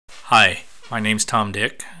Hi, my name's Tom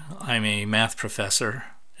Dick. I'm a math professor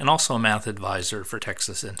and also a math advisor for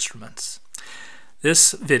Texas Instruments.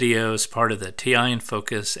 This video is part of the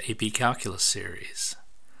TI-Focus AP Calculus series.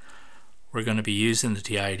 We're going to be using the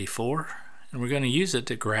TI-84 and we're going to use it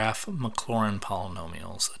to graph Maclaurin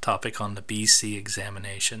polynomials, a topic on the BC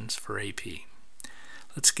examinations for AP.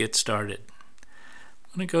 Let's get started.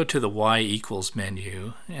 I'm going to go to the y equals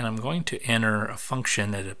menu and I'm going to enter a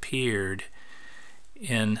function that appeared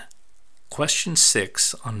in question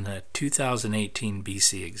 6 on the 2018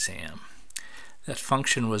 BC exam. That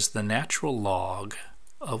function was the natural log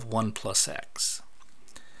of 1 plus x.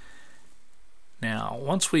 Now,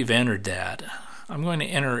 once we've entered that, I'm going to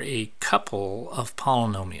enter a couple of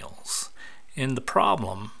polynomials. In the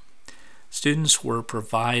problem, students were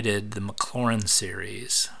provided the Maclaurin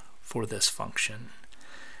series for this function.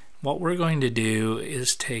 What we're going to do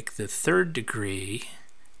is take the third degree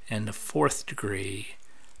and the fourth degree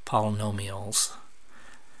polynomials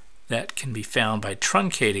that can be found by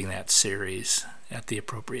truncating that series at the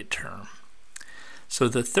appropriate term. So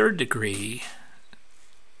the third degree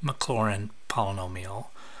Maclaurin polynomial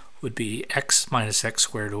would be x minus x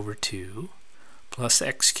squared over 2 plus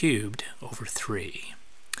x cubed over 3.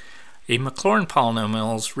 A Maclaurin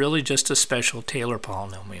polynomial is really just a special Taylor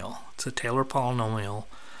polynomial. It's a Taylor polynomial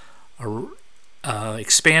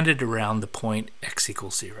expanded around the point x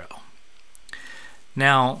equals 0.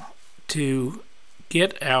 Now, to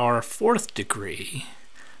get our fourth degree,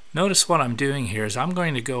 notice what I'm doing here is I'm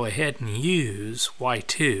going to go ahead and use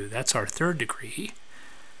y2, that's our third degree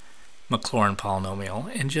Maclaurin polynomial,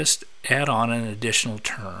 and just add on an additional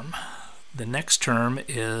term. The next term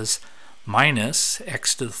is minus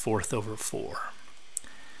x to the fourth over 4.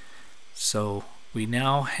 So we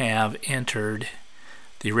now have entered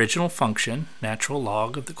the original function, natural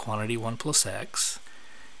log of the quantity 1 plus x,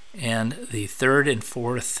 and the third and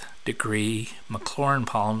fourth degree Maclaurin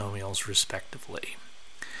polynomials respectively.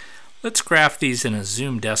 Let's graph these in a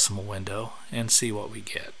zoom decimal window and see what we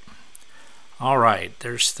get. Alright,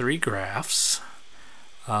 there's 3 graphs.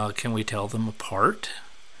 Can we tell them apart?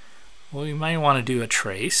 Well, we might want to do a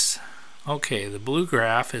trace. Okay, the blue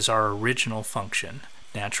graph is our original function,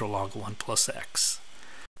 natural log 1 plus x.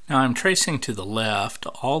 Now I'm tracing to the left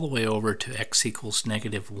all the way over to x equals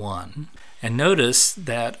 -1, and notice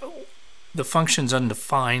that the function's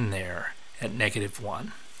undefined there at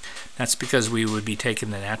 -1. That's because we would be taking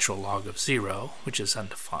the natural log of 0, which is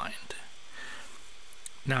undefined.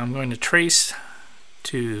 Now I'm going to trace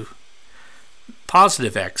to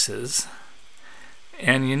positive x's,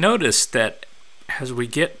 and you notice that as we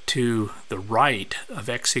get to the right of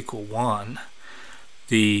x equal 1,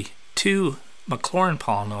 the two Maclaurin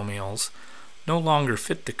polynomials no longer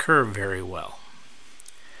fit the curve very well.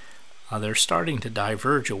 They're starting to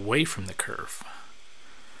diverge away from the curve.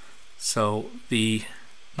 So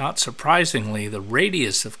not surprisingly, the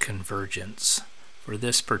radius of convergence for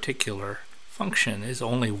this particular function is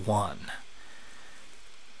only 1.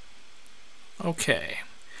 Okay,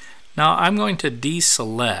 now I'm going to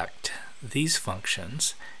deselect these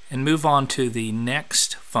functions and move on to the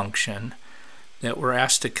next function that we're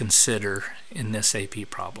asked to consider in this AP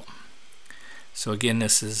problem. So again,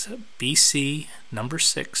 this is BC number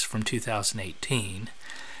 6 from 2018,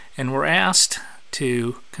 and we're asked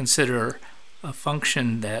to consider a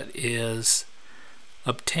function that is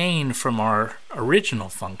obtained from our original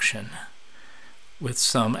function with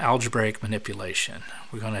some algebraic manipulation.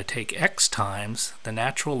 We're going to take x times the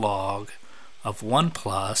natural log of 1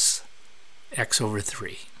 plus x over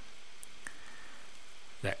 3,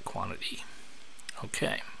 that quantity.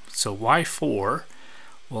 Okay, so y4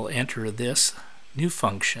 will enter this new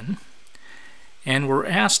function, and we're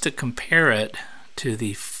asked to compare it to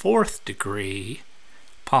the fourth degree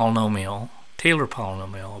polynomial, Taylor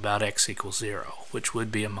polynomial about x equals 0, which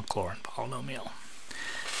would be a Maclaurin polynomial.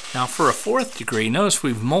 Now for a fourth degree, notice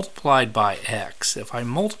we've multiplied by x. If I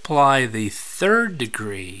multiply the third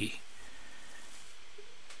degree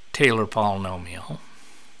Taylor polynomial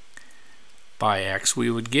by x,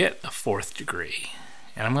 we would get a fourth degree.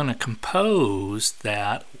 And I'm going to compose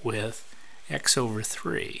that with x over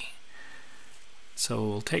 3. So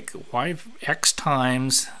we'll take x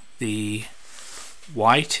times the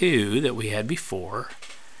y2 that we had before,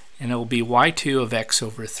 and it will be y2 of x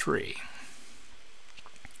over 3.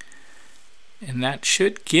 And that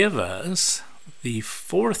should give us the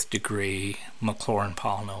fourth degree Maclaurin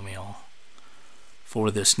polynomial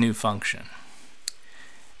for this new function.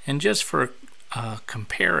 And just for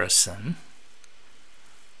comparison,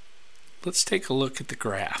 let's take a look at the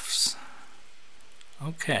graphs.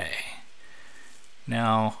 Okay,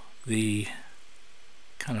 now the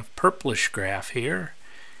kind of purplish graph here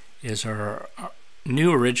is our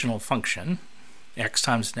new original function, x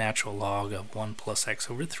times natural log of 1 plus x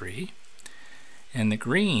over 3. And the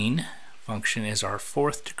green function is our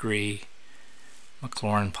fourth degree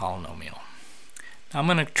Maclaurin polynomial. Now I'm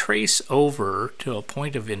going to trace over to a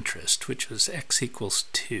point of interest, which was x equals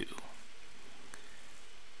 2.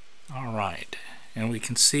 Alright, and we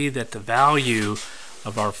can see that the value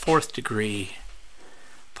of our fourth degree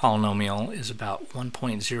polynomial is about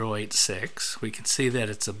 1.086. We can see that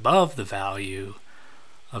it's above the value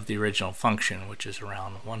of the original function, which is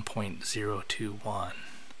around 1.021.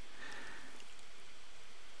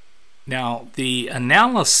 Now, the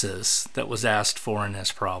analysis that was asked for in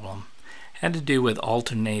this problem had to do with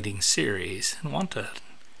alternating series, and I want to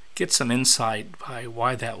get some insight by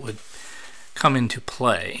why that would come into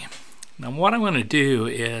play. Now, what I'm going to do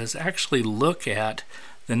is actually look at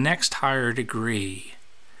the next higher degree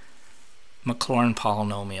Maclaurin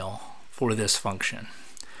polynomial for this function.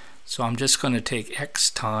 So I'm just going to take x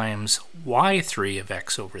times y3 of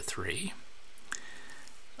x over 3.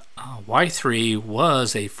 Y3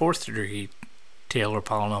 was a fourth degree Taylor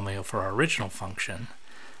polynomial for our original function,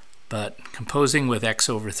 but composing with x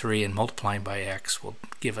over 3 and multiplying by x will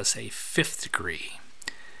give us a fifth degree.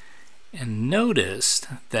 And notice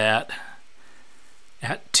that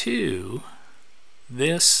at 2,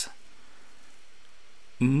 this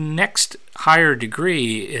next higher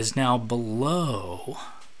degree is now below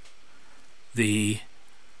the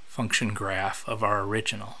function graph of our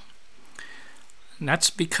original. And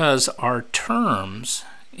that's because our terms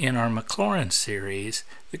in our Maclaurin series,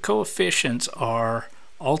 the coefficients are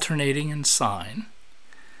alternating in sign.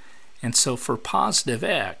 And so for positive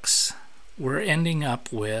x, we're ending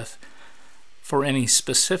up with, for any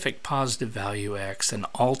specific positive value x, an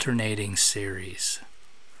alternating series.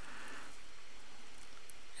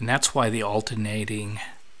 And that's why the alternating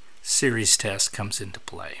series test comes into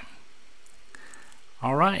play.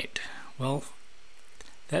 All right, well,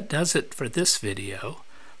 that does it for this video.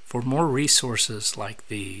 For more resources like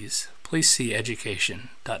these, please see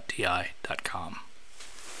education.ti.com.